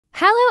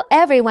Hello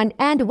everyone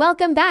and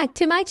welcome back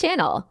to my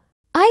channel.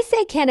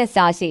 Aespa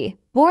Kanasashi,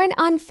 born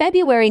on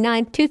February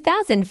 9,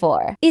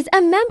 2004, is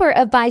a member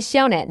of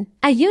Shonen,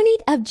 a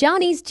unit of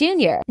Johnny's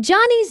Jr.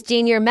 Johnny's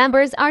Jr.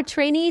 members are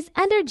trainees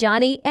under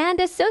Johnny and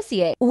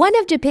Associate, one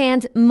of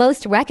Japan's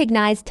most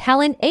recognized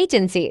talent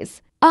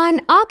agencies. On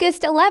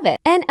August 11,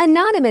 an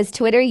anonymous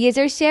Twitter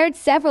user shared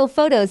several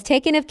photos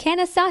taken of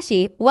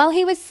Kanasashi while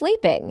he was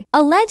sleeping,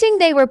 alleging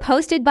they were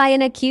posted by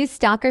an accused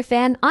stalker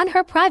fan on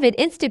her private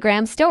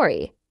Instagram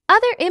story.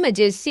 Other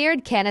images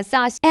shared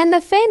Kanasashi and the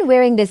fan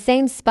wearing the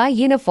same spy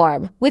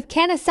uniform, with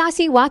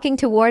Kanasashi walking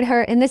toward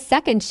her in the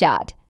second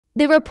shot.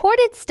 The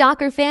reported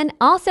stalker fan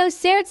also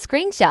shared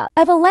screenshots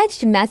of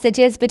alleged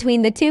messages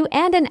between the two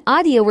and an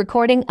audio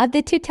recording of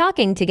the two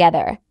talking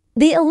together.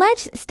 The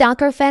alleged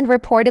stalker fan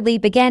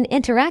reportedly began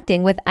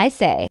interacting with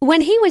Aespa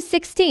when he was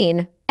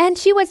 16 and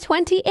she was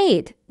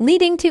 28,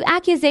 leading to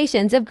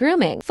accusations of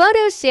grooming.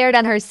 Photos shared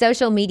on her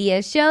social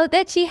media show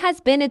that she has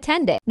been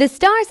attending the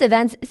star's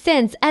events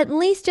since at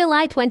least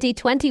July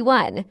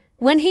 2021,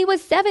 when he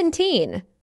was 17.